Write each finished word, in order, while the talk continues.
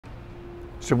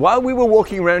So while we were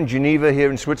walking around Geneva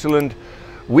here in Switzerland,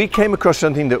 we came across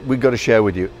something that we've got to share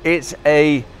with you. It's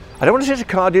I don't want to say it's a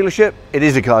car dealership, it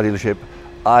is a car dealership.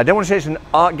 I don't want to say it's an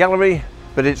art gallery,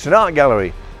 but it's an art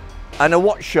gallery, and a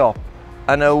watch shop,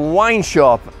 and a wine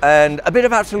shop, and a bit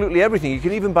of absolutely everything. You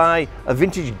can even buy a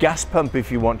vintage gas pump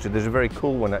if you want to. There's a very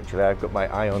cool one actually, I've got my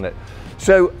eye on it.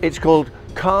 So it's called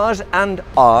Cars and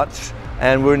Arts,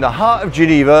 and we're in the heart of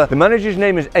Geneva. The manager's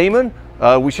name is Aymane.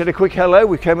 We said a quick hello.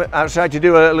 We came outside to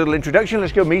do a little introduction.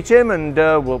 Let's go meet him and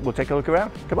we'll take a look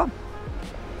around. Come on.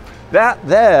 That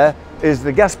there is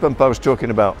the gas pump I was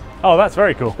talking about. Oh, that's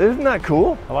very cool. Isn't that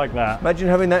cool? I like that. Imagine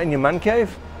having that in your man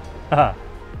cave.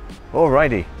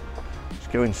 Alrighty, let's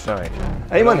go inside.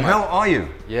 Aymane, how are you?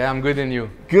 Yeah, I'm good, and you?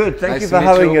 Good, thank you for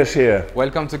having us here.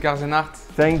 Welcome to Cars and Art.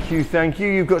 Thank you, thank you.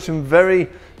 You've got some very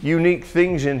unique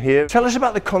things in here. Tell us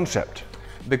about the concept.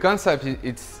 The concept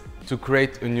is to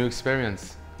create a new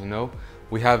experience, you know?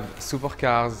 We have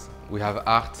supercars, we have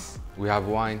arts, we have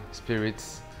wine,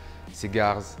 spirits,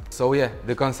 cigars. So yeah,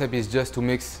 the concept is just to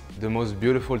mix the most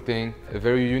beautiful thing, a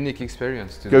very unique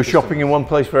experience. To go shopping in one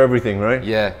place for everything, right?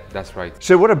 Yeah, that's right.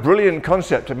 So what a brilliant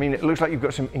concept. I mean, it looks like you've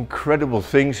got some incredible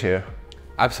things here.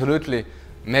 Absolutely.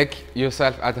 Make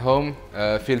yourself at home,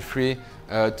 feel free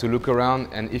to look around,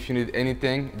 and if you need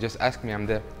anything, just ask me, I'm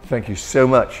there. Thank you so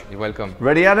much. You're welcome.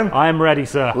 Ready, Adam? I am ready,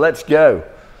 sir. Let's go.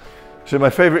 So my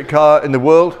favorite car in the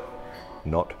world,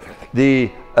 not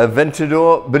the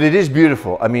Aventador, but it is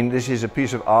beautiful. I mean, this is a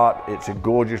piece of art. It's a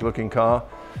gorgeous looking car.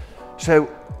 So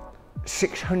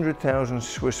 600,000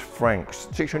 Swiss francs,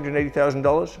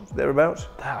 $680,000, thereabouts.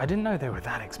 I didn't know they were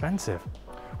that expensive.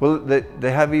 Well,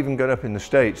 they have even gone up in the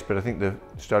States, but I think they're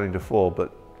starting to fall.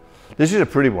 But this is a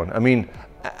pretty one. I mean,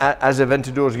 as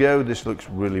Aventadors go, this looks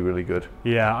really, really good.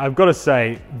 Yeah, I've got to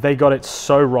say, they got it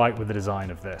so right with the design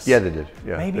of this. Yeah, they did.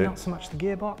 Yeah, maybe not so much the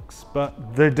gearbox,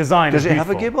 but the design is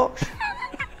beautiful. Does it have a gearbox?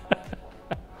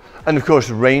 And of course,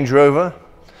 Range Rover.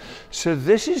 So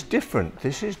this is different.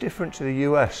 This is different to the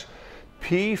US.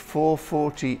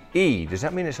 P440E, does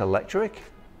that mean it's electric?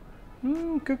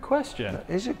 Good question. That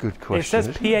is a good question. It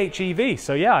says PHEV,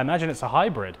 so yeah, I imagine it's a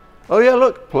hybrid. Oh yeah,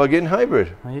 look, plug-in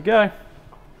hybrid. There you go.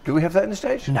 Do we have that in the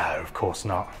States? No, of course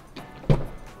not.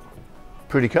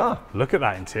 Pretty car. Look at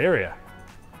that interior.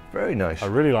 Very nice. I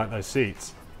really like those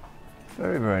seats.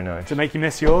 Very, very nice. Does it make you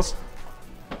miss yours?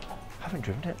 I haven't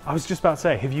driven it. I was just about to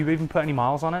say, have you even put any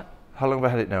miles on it? How long have I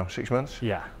had it now? 6 months?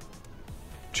 Yeah.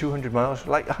 200 miles,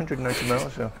 like 190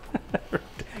 miles. So.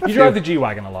 You drive the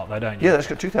G-Wagon a lot though, don't you? Yeah, that's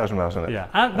got 2,000 miles on it. Yeah,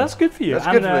 and that's good for you. That's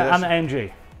good for me. And the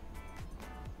AMG.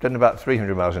 Done about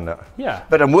 300 miles in that. Yeah.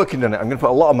 But I'm working on it. I'm going to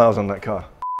put a lot of miles on that car.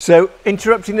 So,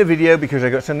 interrupting the video because I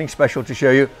got something special to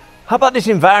show you. How about this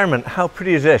environment? How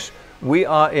pretty is this? We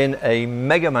are in a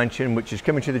mega mansion which is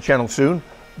coming to the channel soon.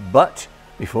 But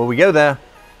before we go there,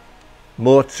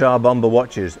 more Tsar Bomba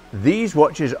watches. These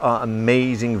watches are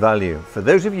amazing value. For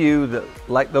those of you that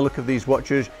like the look of these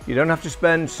watches, you don't have to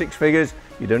spend 6 figures.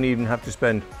 You don't even have to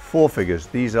spend 4 figures.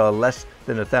 These are less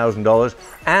than $1,000.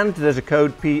 And there's a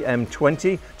code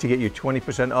PM20 to get you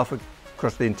 20% off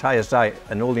across the entire site.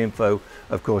 And all the info,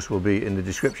 of course, will be in the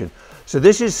description. So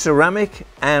this is ceramic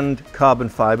and carbon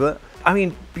fiber. I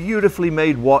mean, beautifully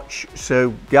made watch.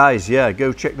 So guys, yeah,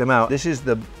 go check them out. This is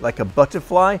like a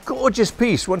butterfly. Gorgeous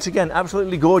piece. Once again,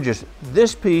 absolutely gorgeous.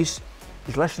 This piece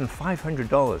is less than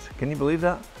 $500. Can you believe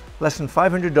that? Less than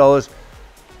 $500.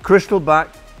 Crystal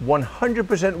back,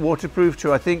 100% waterproof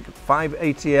to I think 5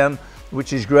 ATM,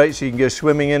 which is great. So you can go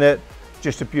swimming in it.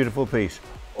 Just a beautiful piece.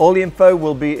 All the info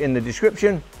will be in the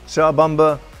description. Tsar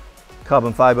Bomba,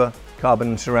 carbon fiber, carbon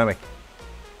and ceramic.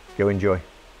 Go enjoy.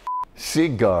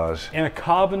 Cigars. In a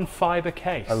carbon fiber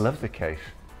case. I love the case.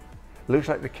 Looks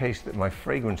like the case that my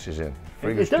fragrance is in.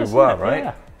 Fragrance it does, Dubois, doesn't it? right?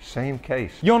 Yeah. Same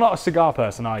case. You're not a cigar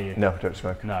person, are you? No, don't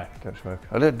smoke. No. Don't smoke.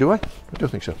 Do I? I don't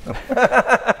think so. No.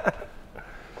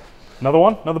 Another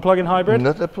one? Another plug-in hybrid?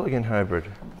 Another plug-in hybrid.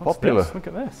 What's Popular. this? Look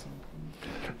at this.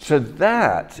 So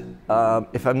that,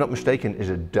 if I'm not mistaken, is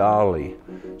a Dali.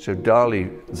 So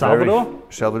Dali,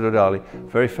 Salvador Dali,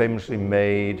 very famously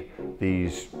made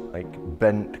these like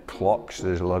bent clocks.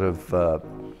 There's a lot of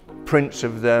prints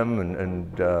of them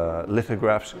and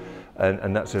lithographs,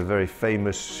 and that's a very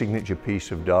famous signature piece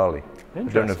of Dali. I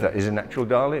don't know if that is an actual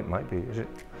Dali. It might be. Is it?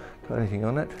 Got anything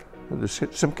on it? Well, there's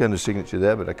some kind of signature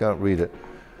there, but I can't read it.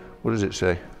 What does it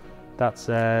say? That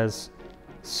says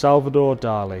Salvador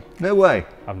Dali. No way.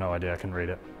 I've no idea, I can read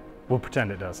it. We'll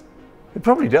pretend it does. It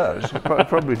probably does. It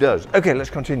probably does. Okay, let's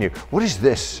continue. What is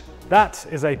this? That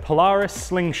is a Polaris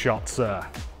Slingshot, sir.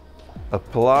 A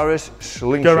Polaris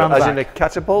Slingshot, Go around the as back. in a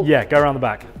catapult? Yeah, go around the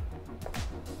back.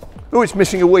 Oh, it's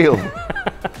missing a wheel.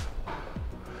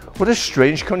 What a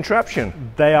strange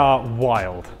contraption. They are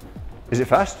wild. Is it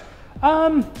fast?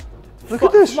 Look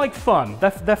at this. Like fun. They're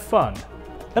fun.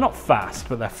 They're not fast,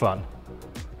 but they're fun.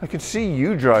 I can see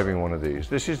you driving one of these.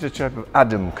 This is the type of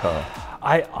Adam car.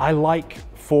 I like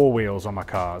 4 wheels on my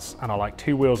cars, and I like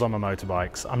 2 wheels on my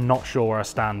motorbikes. I'm not sure where I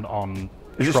stand on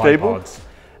Is it tripods.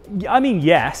 stable? I mean,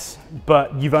 yes,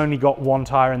 but you've only got 1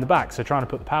 tire in the back, so trying to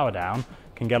put the power down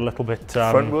can get a little bit...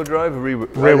 Front wheel drive or rear wheel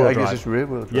drive? Rear-wheel I guess drive. it's rear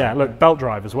wheel drive. Yeah, look, belt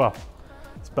drive as well.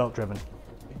 It's belt driven.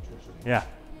 Interesting. Yeah.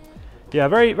 Yeah,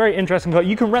 very, very interesting car.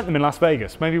 You can rent them in Las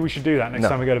Vegas. Maybe we should do that next No.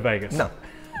 time we go to Vegas. No.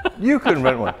 You can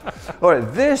rent one. All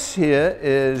right, this here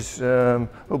is,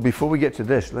 well, before we get to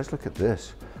this, let's look at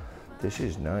this. This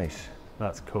is nice.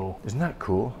 That's cool. Isn't that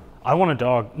cool? I want a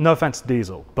dog, no offense to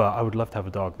Diesel, but I would love to have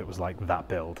a dog that was like that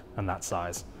build and that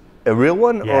size. A real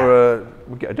one, Yeah. or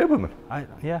we get a Doberman?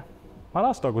 Yeah. My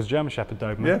last dog was German Shepherd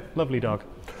Doberman. Yeah. Lovely dog.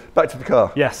 Back to the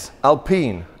car. Yes.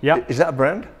 Alpine. Yeah. Is that a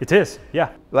brand? It is,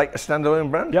 yeah. Like a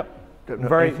standalone brand? Yep. Don't know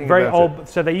Very, anything very about old. it.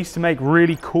 So they used to make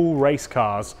really cool race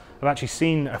cars. I've actually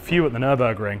seen a few at the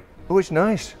Nürburgring. Oh, it's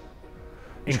nice.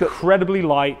 Incredibly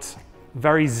light,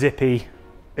 very zippy.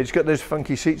 It's got those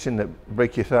funky seats in that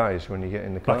break your thighs when you get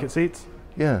in the car. Bucket seats?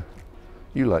 Yeah.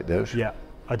 You like those? Yeah,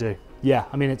 I do. Yeah,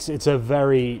 I mean, it's a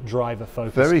very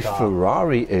driver-focused Very car.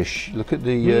 Ferrari-ish. Look at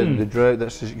the drive.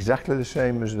 That's exactly the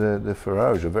same as the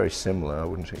Ferraris. Are very similar. I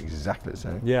wouldn't say exactly the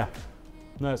same. Yeah.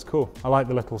 No, it's cool. I like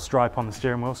the little stripe on the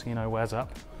steering wheel so you know where's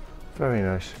up. Very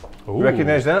nice. Ooh,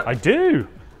 Recognize that? I do.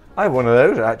 I have one of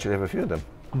those. I actually have a few of them.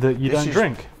 That you This don't is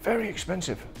drink. Very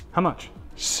expensive. How much?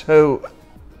 So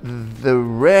the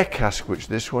rare cask, which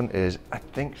this one is, I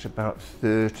think it's about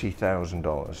 $30,000.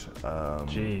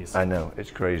 Jeez. I know, it's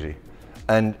crazy.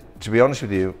 And to be honest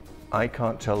with you, I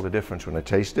can't tell the difference when I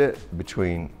taste it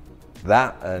between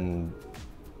that and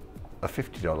a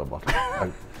 $50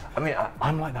 bottle. I mean,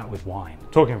 I'm like that with wine.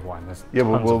 Talking of wine, there's yeah,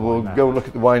 tons we'll of wine there. go look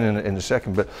at the wine in a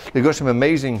second, but they've got some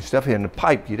amazing stuff here. And the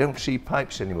pipe, you don't see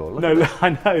pipes anymore. Look at No, that. I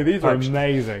know, these are Pipes.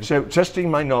 amazing. So, testing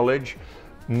my knowledge,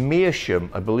 Meerschaum,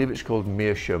 I believe it's called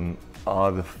Meerschaum,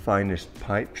 are the finest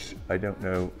pipes. I don't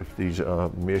know if these are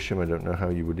Meerschaum. I don't know how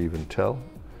you would even tell.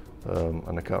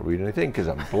 And I can't read anything because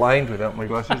I'm blind without my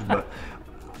glasses. But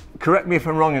correct me if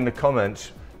I'm wrong in the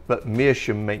comments, but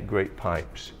Meerschaum make great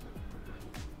pipes.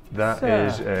 That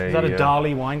is that a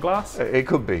Dali wine glass? It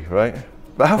could be, right?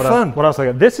 But have What fun. Else, what else I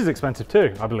got? This is expensive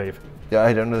too, I believe. Yeah,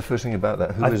 I don't know the first thing about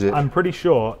that. Who is it? I'm pretty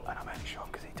sure, and I'm only sure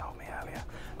because he told me earlier,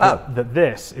 that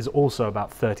this is also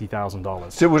about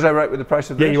 $30,000. So was I right with the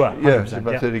price of this? Yeah, you are. Yeah, it's 100%,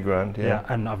 about yeah. 30 grand. Yeah,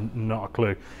 and I've not a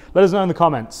clue. Let us know in the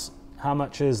comments, how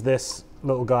much is this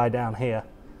little guy down here?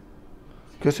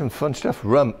 Got some fun stuff.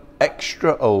 Rum,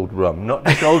 extra old rum, not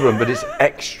just old rum, but it's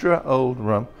extra old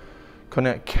rum.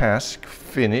 Cognac cask,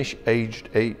 finish, aged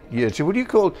 8 years. So what do you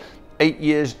call 8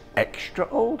 years extra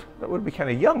old? That would be kind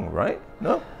of young, right?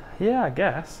 No? Yeah, I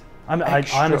guess. I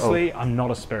Extra honestly, I'm not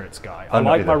a spirits guy. I I'm not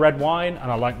like my either. red wine and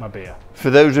I like my beer. For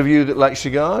those of you that like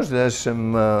cigars, there's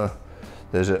some,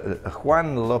 there's a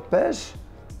Juan Lopez,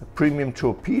 a premium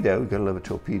torpedo. You've got to love a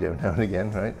torpedo now and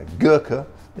again, right? A Gurkha.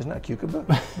 Isn't that a cucumber?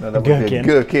 No, that would be a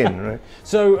gherkin, right?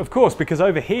 So, of course, because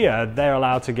over here, they're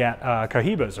allowed to get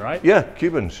cohibas, right? Yeah,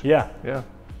 Cubans. Yeah. Yeah.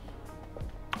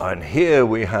 And here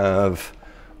we have,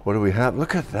 what do we have?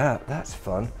 Look at that, that's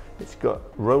fun. It's got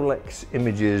Rolex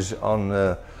images on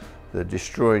the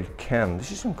destroyed can.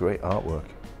 This is some great artwork.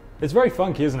 It's very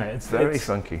funky, isn't it? It's Very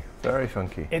funky, very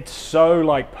funky. It's so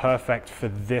like perfect for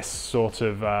this sort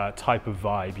of type of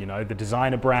vibe, you know, the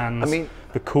designer brands, I mean,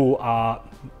 the cool art,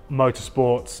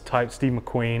 motorsports type Steve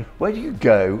McQueen. Where do you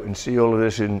go and see all of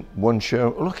this in one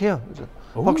show? Oh, look here, there's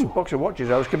a box of watches.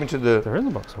 I was coming to the, There is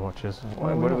a box of watches. what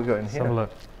have we got in Let's here? have a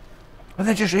look. And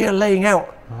they're just here laying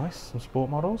out. Nice, some sport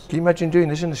models. Can you imagine doing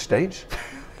this in the States?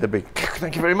 They'd be,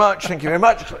 thank you very much,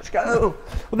 let's go.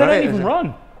 Well, they Right, don't even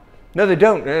run. No, they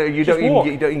don't. You don't walk.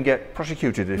 even get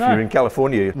prosecuted if No. you're in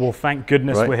California. Well, thank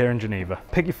goodness Right. we're here in Geneva.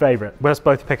 Pick your favourite. Let's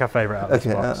both pick our favourite out of this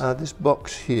Okay, box. this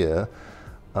box here,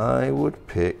 I would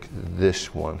pick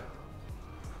this one.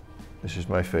 This is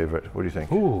my favourite. What do you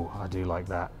think? Ooh, I do like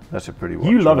that. That's a pretty watch.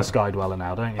 You love a right? Sky Dweller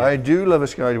now, don't you? I do love a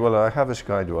Sky Dweller. I have a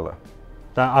Sky Dweller.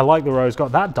 I like the rose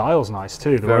gold. That dial's nice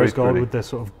too. The Very rose gold pretty. with the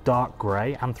sort of dark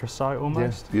grey, anthracite almost.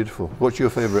 Yes, beautiful. What's your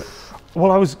favourite?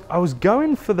 Well, I was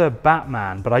going for the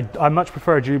Batman, but I much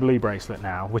prefer a Jubilee bracelet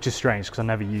now, which is strange because I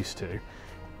never used to.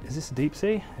 Is this a deep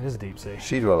sea? It is a deep sea.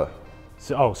 Sea Dweller.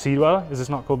 So, oh, Sea Dweller? Is this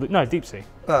not called no deep sea?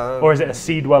 Or is it a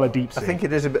Sea Dweller deep sea? I think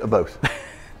it is a bit of both.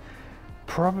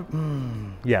 Probably.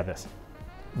 Yeah, this.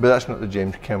 But that's not the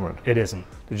James Cameron. It isn't.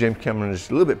 The James Cameron is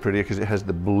a little bit prettier because it has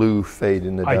the blue fade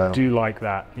in the dial. I do like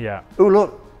that. Yeah. Oh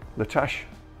look, Latache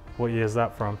What year is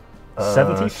that from?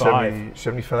 75.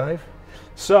 75.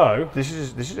 So this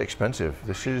is expensive.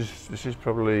 This is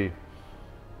probably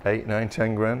 8, 9,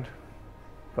 10 grand,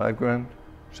 5 grand,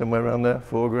 somewhere around there,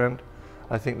 4 grand.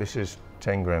 I think this is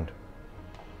 10 grand.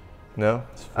 No?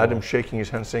 Adam's shaking his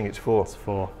hand saying it's 4. It's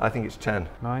 4. I think it's 10.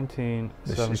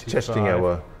 1975. This is testing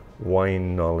our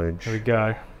wine knowledge. Here we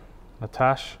go.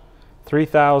 Natash,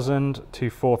 $3,000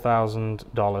 to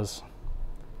 $4,000.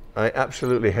 I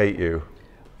absolutely hate you.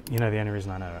 You know the only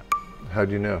reason I know it? How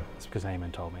do you know? It's because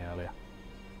Aymane told me earlier.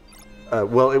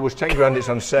 Well, it was 10 grand, it's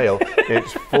on sale.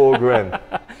 It's 4 grand.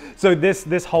 So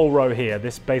this whole row here,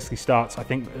 this basically starts, I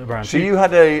think, around. So you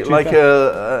had a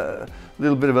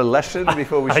little bit of a lesson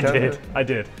before we started? I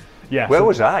did. Yeah. Where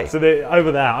was I? So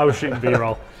over there, I was shooting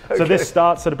B-roll. Okay. So this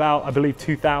starts at about, I believe,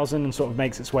 2,000 and sort of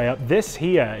makes its way up. This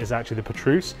here is actually the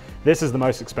Petrus. This is the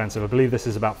most expensive. I believe this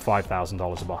is about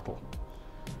 $5,000 a bottle.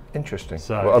 Interesting.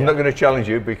 So, well, I'm not going to challenge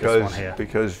you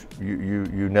because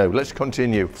you know. Let's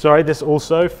continue. Sorry, this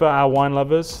also for our wine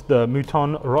lovers, the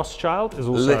Mouton Rothschild is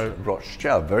also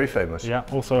Rothschild, very famous. Yeah,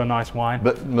 also a nice wine,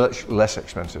 but much less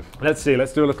expensive. Let's see.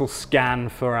 Let's do a little scan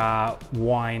for our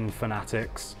wine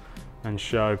fanatics and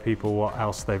show people what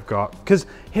else they've got. Because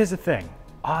here's the thing,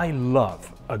 I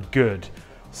love a good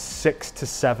 $6 to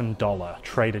 $7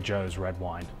 Trader Joe's red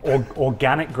wine,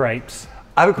 organic grapes.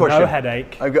 I have a question. No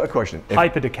headache. I've got a question.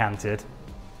 Hyper decanted.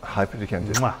 Hyper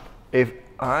decanted. Mwah. If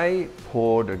I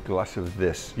poured a glass of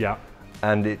this, yeah,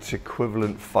 and its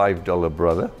equivalent $5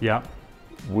 brother, yeah,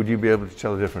 would you be able to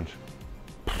tell the difference?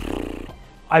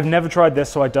 I've never tried this,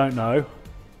 so I don't know.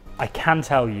 I can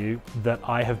tell you that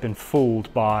I have been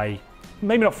fooled by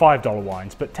maybe not $5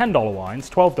 wines, but $10 wines,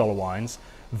 $12 wines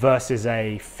versus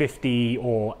a $50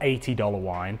 or $80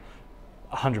 wine.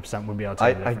 100% wouldn't be able to tell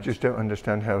the difference. I just don't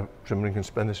understand how somebody can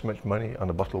spend this much money on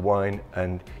a bottle of wine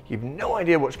and you've no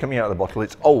idea what's coming out of the bottle.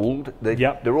 It's old,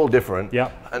 they're all different.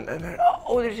 Yep. And they're,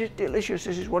 oh, this is delicious,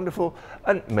 this is wonderful.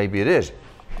 And maybe it is.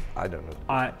 I don't know.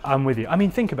 I'm with you. I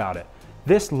mean, think about it.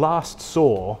 This last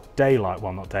saw daylight,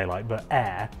 well, not daylight, but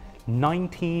air,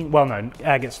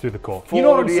 air gets through the cork. You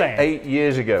know what I'm saying? 48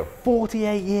 years ago.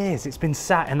 48 years it's been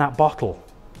sat in that bottle.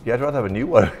 Yeah, I'd rather have a new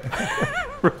one.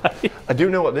 Right. I do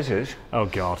know what this is. Oh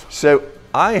God. So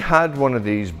I had one of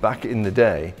these back in the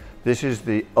day. This is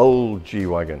the old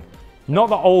G-Wagon. Not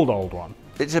the old one.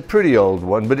 It's a pretty old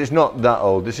one, but it's not that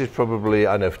old. This is probably,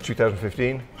 I don't know,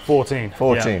 2015? 14.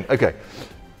 14, yeah. Okay.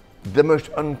 The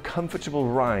most uncomfortable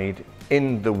ride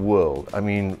in the world. I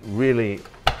mean, really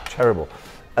terrible.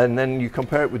 And then you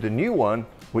compare it with the new one,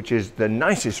 which is the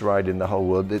nicest ride in the whole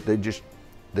world.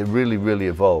 They really, really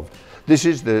evolved. This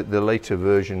is the later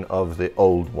version of the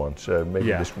old one, so maybe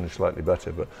this one is slightly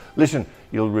better. But listen,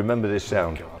 you'll remember this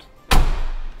sound. Oh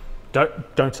God.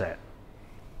 Don't say it.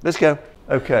 Let's go.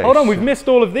 Okay. Hold on, we've missed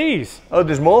all of these. Oh,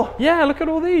 there's more? Yeah, look at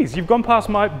all these. You've gone past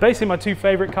basically my two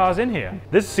favorite cars in here.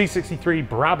 This is C63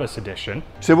 Brabus edition.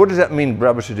 So what does that mean,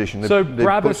 Brabus edition? So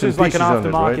Brabus is like an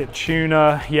aftermarket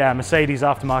tuner, yeah, Mercedes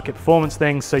aftermarket performance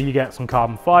thing. So you get some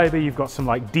carbon fiber, you've got some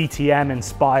like DTM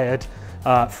inspired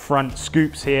front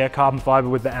scoops here, carbon fiber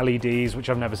with the LEDs, which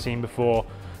I've never seen before.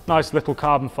 Nice little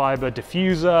carbon fiber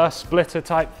diffuser, splitter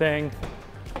type thing.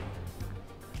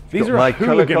 These are a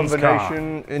hooligan's car.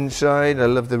 Inside. I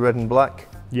love the red and black.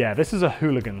 Yeah, this is a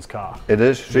hooligan's car. It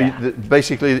is. So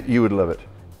basically, you would love it.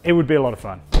 It would be a lot of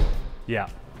fun. Yeah.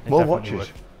 More watches. Would.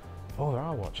 Oh, there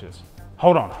are watches.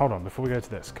 Hold on. Before we go to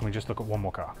this, can we just look at one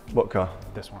more car? What car?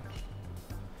 This one.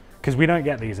 Because we don't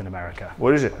get these in America.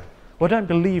 What is it? Well, I don't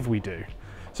believe we do.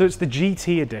 So it's the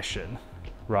GT edition,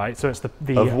 right? So it's the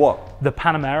of what? The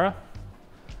Panamera.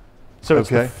 So it's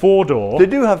the 4-door. They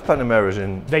do have Panameras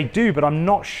in. They do, but I'm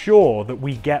not sure that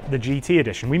we get the GT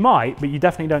edition. We might, but you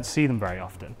definitely don't see them very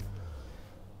often.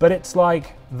 But it's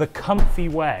like the comfy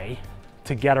way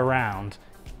to get around.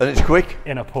 And it's quick?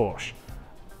 In a Porsche.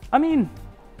 I mean,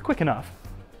 quick enough.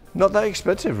 Not that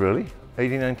expensive, really.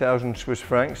 89,000 Swiss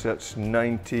francs, that's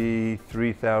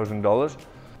 $93,000.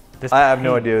 I have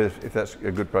no idea if that's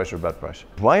a good price or a bad price.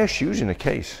 Why are shoes in a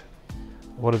case?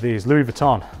 What are these? Louis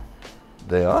Vuitton.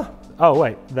 They are? Oh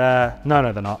wait, no,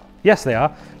 they're not. Yes, they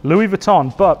are. Louis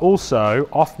Vuitton, but also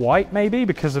off-white maybe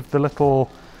because of the little...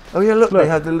 Oh yeah, look, they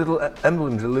have the little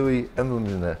emblems, the Louis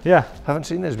emblems in there. Yeah. Haven't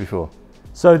seen those before.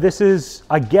 So this is,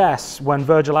 I guess, when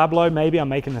Virgil Abloh, maybe I'm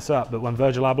making this up, but when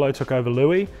Virgil Abloh took over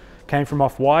Louis, came from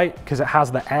off-white because it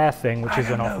has the air thing, which is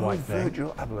an off-white thing.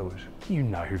 Virgil Abloh is. You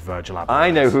know who Virgil Abloh is.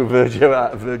 I know who Virgil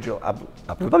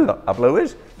Abloh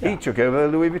is. Yeah. He took over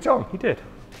Louis Vuitton. He did,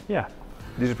 yeah.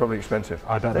 These are probably expensive.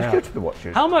 I bet Let's go to the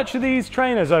watches. How much are these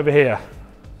trainers over here?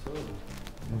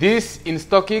 This in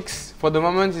StockX for the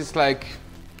moment is like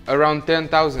Around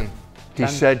 10,000. He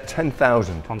said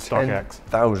 10,000. On StockX.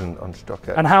 10,000 on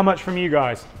StockX. And how much from you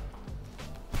guys?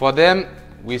 For them,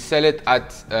 we sell it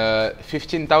at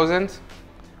 15,000.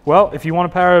 Well, if you want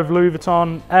a pair of Louis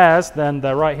Vuitton Airs, then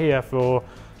they're right here for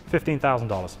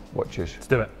 $15,000. Watches. Let's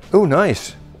do it. Oh,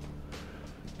 nice.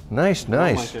 Nice, Oh,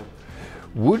 nice.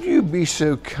 Would you be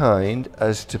so kind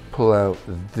as to pull out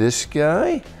this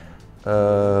guy?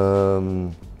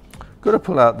 Got to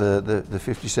pull out the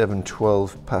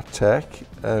 5712 Patek,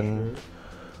 and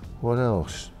what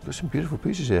else? Got some beautiful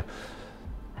pieces here.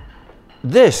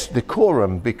 This, the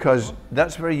Corum, because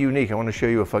that's very unique. I want to show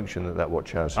you a function that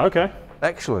watch has. Okay.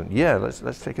 Excellent. Yeah,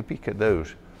 let's take a peek at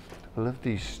those. I love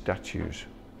these statues.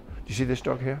 Do you see this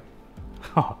dog here?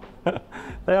 Oh,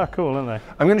 they are cool, aren't they?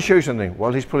 I'm going to show you something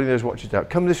while he's pulling those watches out.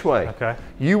 Come this way. Okay.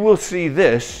 You will see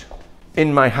this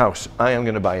in my house. I am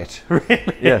going to buy it.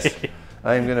 Really? Yes.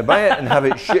 I am going to buy it and have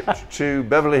it shipped to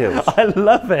Beverly Hills. I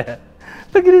love it.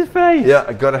 Look at his face. Yeah,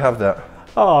 I've got to have that.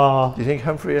 Oh. Do you think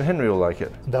Humphrey and Henry will like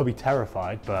it? They'll be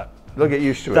terrified, but They'll get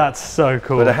used to it. that's so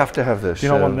cool. But I have to have this. Do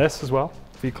you not want this as well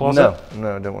for your closet? No,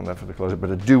 no, I don't want that for the closet,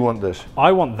 but I do want this.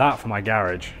 I want that for my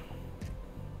garage.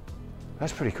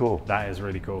 That's pretty cool. That is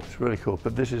really cool. It's really cool,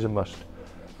 but this is a must.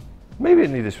 Maybe I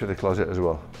need this for the closet as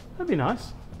well. That'd be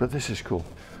nice. But this is cool.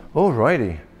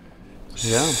 Alrighty.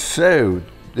 Yeah. So,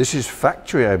 this is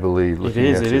factory, I believe. It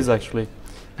is actually.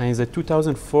 And it's a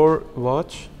 2004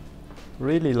 watch.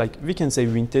 Really, like, we can say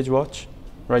vintage watch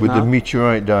right With now. the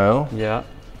meteorite dial. Yeah.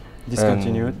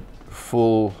 Discontinued. And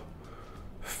full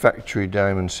factory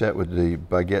diamond set with the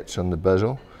baguettes on the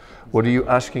bezel. What are you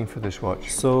asking for this watch?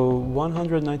 So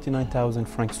 199,000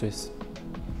 francs Swiss.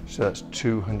 So that's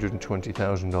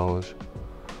 $220,000.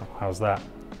 How's that?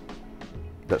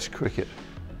 That's cricket.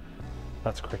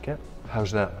 That's cricket.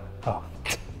 How's that? Oh.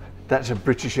 That's a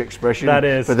British expression. That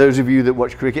is. For those of you that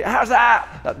watch cricket, how's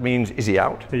that? That means, is he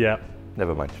out? Yeah.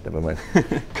 Never mind, never mind.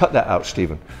 Cut that out,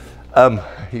 Stephen.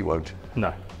 He won't.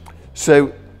 No.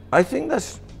 So I think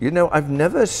that's, you know, I've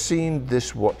never seen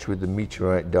this watch with the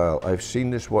meteorite dial. I've seen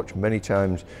this watch many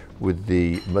times with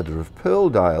the mother of pearl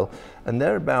dial, and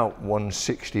they're about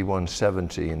 160,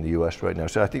 170 in the US right now.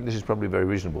 So I think this is probably very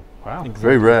reasonable. Wow. Exactly.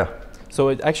 Very rare. So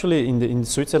it actually in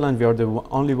Switzerland we are the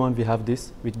only one we have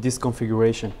this with this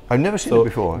configuration. I've never seen So it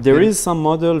before. there is some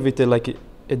model with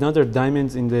another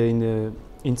diamonds in the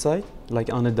inside, like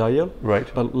on a dial. Right.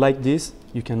 But like this,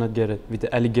 you cannot get it with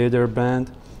the alligator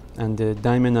band and the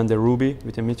diamond and the ruby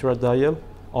with a meteorite dial.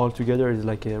 All together is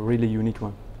like a really unique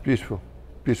one. Beautiful,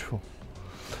 beautiful.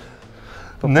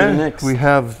 Up to the Now next. we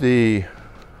have the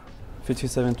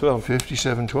 5712.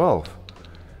 5712.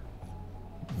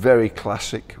 Very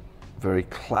classic, very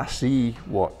classy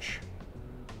watch.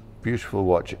 Beautiful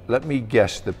watch. Let me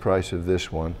guess the price of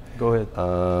this one. Go ahead.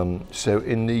 So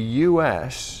in the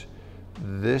US,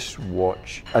 this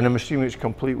watch, and I'm assuming it's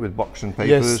complete with box and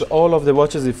papers. Yes, all of the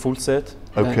watches is full set.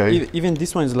 Okay. And even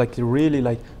this one is like a really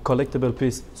like collectible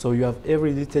piece. So you have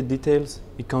every details.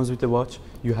 It comes with the watch.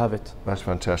 You have it. That's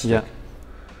fantastic. Yeah.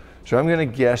 So I'm going to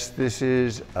guess this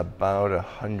is about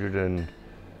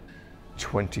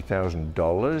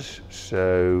 $120,000.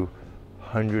 So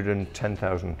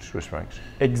 110,000 Swiss francs.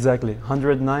 Exactly.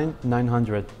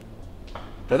 109,900.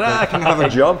 Ta-da, I can have a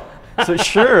job. So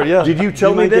sure, yeah. Did you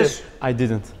tell me might get- this? I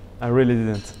didn't. I really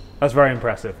didn't. That's very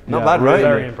impressive. Not Yeah, bad, right?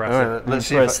 Very impressive. All right,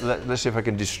 let's see if I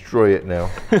can destroy it now,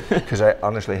 because I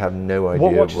honestly have no idea.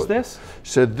 What watch is this?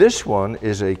 So this one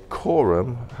is a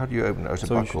Corum. How do you open it? Oh, it's a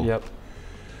So buckle. yep.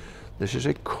 This is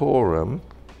a Corum,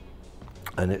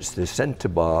 and it's the center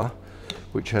bar,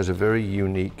 which has a very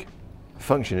unique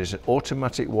function. It's an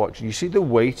automatic watch. You see the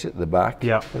weight at the back,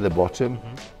 Yeah. at the bottom.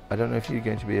 I don't know if you're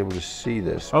going to be able to see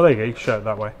this. Oh, there you go. You can show it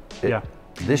that way. Yeah.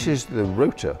 This is the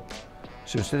rotor.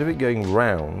 So instead of it going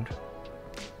round,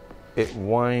 it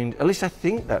winds. At least I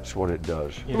think that's what it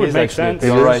does. It would is make actually. sense. It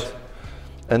You're is. right.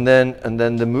 And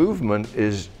then the movement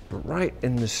is right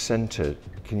in the center.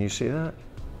 Can you see that?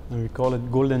 And we call it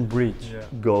Golden Bridge. Yeah.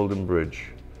 Golden Bridge.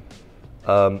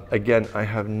 Again, I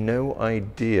have no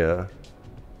idea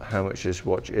how much this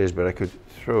watch is, but I could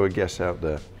throw a guess out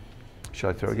there.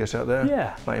 Shall I throw a guess out there?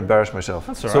 Yeah. Might embarrass myself.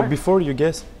 That's all So right. before you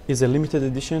guess, it's a limited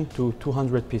edition to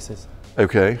 200 pieces.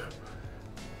 Okay.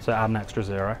 So add an extra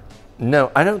 0.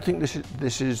 No, I don't think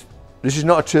this is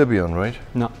not a tourbillon, right?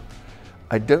 No.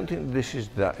 I don't think this is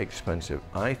that expensive.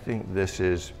 I think this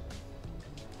is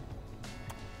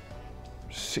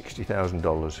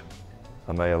 $60,000.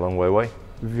 Am I a long way away?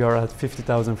 We are at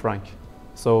 50,000 francs.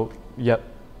 So, yep.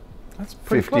 That's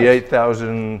pretty close.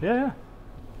 58,000. Yeah.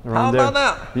 Around there.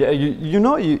 that? Yeah, you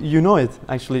know it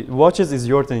actually. Watches is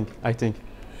your thing, I think.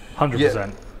 100%.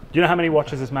 Do you know how many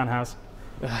watches this man has?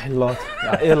 A lot,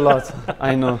 a lot.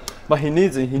 I know, but he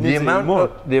needs it. He needs it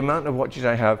more. The amount of watches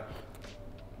I have,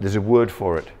 there's a word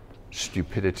for it: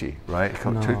 stupidity, right?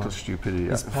 Total stupidity.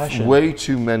 It's passion. Way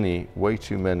too many,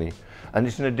 and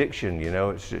it's an addiction. You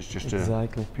know, it's just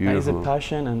exactly. Beautiful. It's a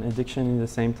passion and addiction in the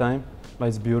same time, but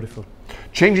it's beautiful.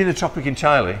 Changing the topic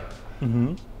entirely.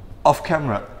 Off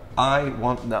camera, I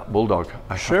want that bulldog.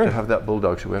 I have to have that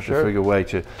bulldog, so we have to figure a way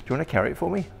to. Do you want to carry it for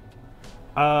me?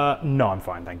 No, I'm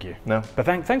fine, thank you. No, but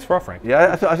thanks for offering.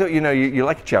 Yeah, I thought you know you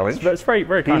like a challenge. It's very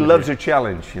kind. He loves a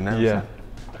challenge, you know. Yeah,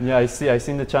 yeah. I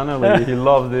seen the channel. He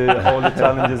loves all the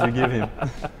challenges we give him.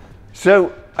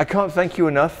 So I can't thank you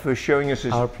enough for showing us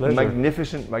this Our pleasure.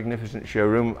 magnificent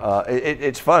showroom.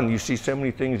 It's fun. You see so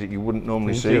many things that you wouldn't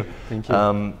normally see. Thank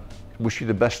you. Wish you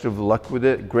the best of luck with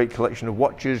it. Great collection of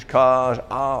watches, cars,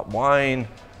 art, wine.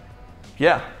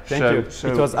 Yeah. Thank you.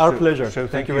 It was our pleasure. So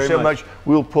thank you so much.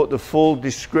 We'll put the full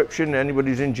description. Anybody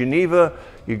who's in Geneva,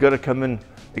 you've got to come and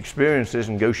experience this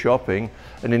and go shopping.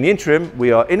 And in the interim,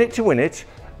 we are in it to win it.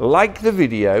 Like the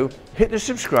video, hit the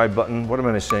subscribe button. What am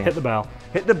I missing? Hit the bell.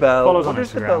 Hit the bell. Follow us on What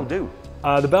does Instagram. the bell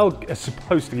do? The bell is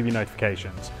supposed to give you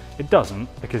notifications. It doesn't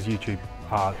because YouTube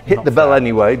are Hit the bell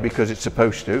anyway because it's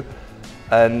supposed to.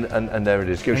 And there it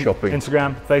is. Go shopping.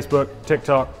 Instagram, Facebook,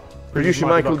 TikTok.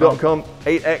 ProducerMichael.com.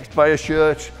 8x. Buy a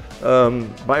shirt.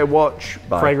 Buy a watch.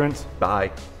 Buy. Fragrance. Buy.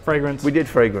 Fragrance. We did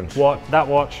fragrance. What? That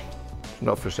watch.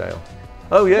 Not for sale.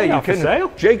 Oh yeah, you not can. For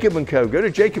sale? Jacob & Co. Go to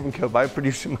Jacob & Co. Buy a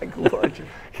Producer Michael watch.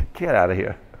 Get out of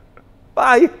here.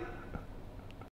 Bye.